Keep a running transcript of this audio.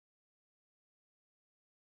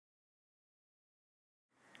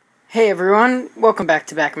Hey everyone, welcome back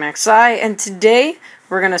to BMS I, and today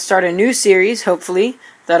we're going to start a new series, hopefully,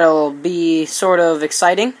 that'll be sort of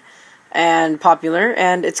exciting and popular,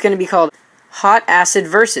 and it's going to be called Hot Acid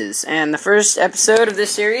Versus, and the first episode of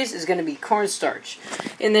this series is going to be cornstarch.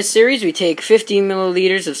 In this series, we take 50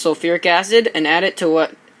 milliliters of sulfuric acid and add it to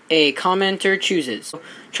what a commenter chooses.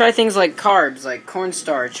 Try things like carbs, like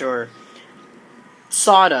cornstarch, or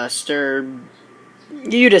sawdust, or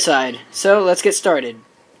you decide. So, let's get started.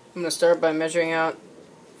 I'm going to start by measuring out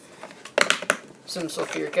some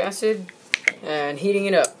sulfuric acid and heating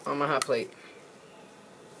it up on my hot plate.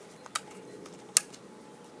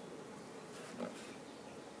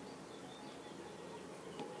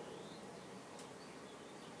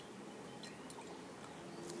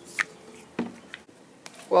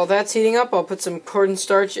 While that's heating up, I'll put some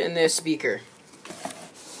cornstarch in this beaker.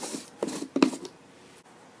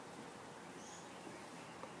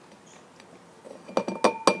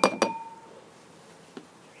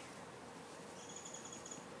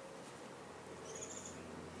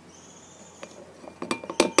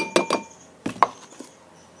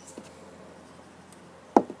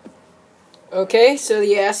 Okay, so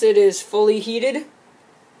the acid is fully heated.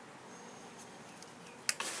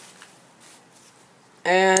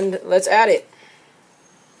 And let's add it.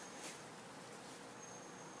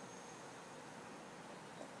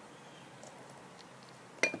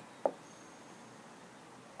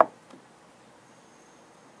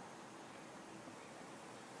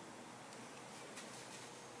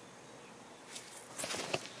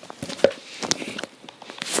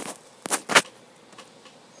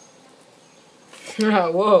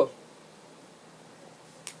 Whoa.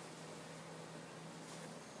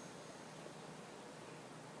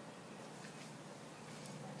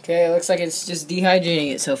 Okay, it looks like it's just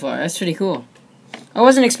dehydrating it so far. That's pretty cool. I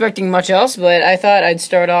wasn't expecting much else, but I thought I'd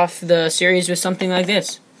start off the series with something like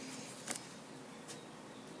this.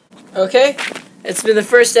 Okay, it's been the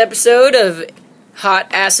first episode of Hot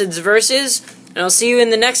Acids Versus, and I'll see you in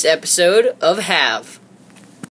the next episode of Have.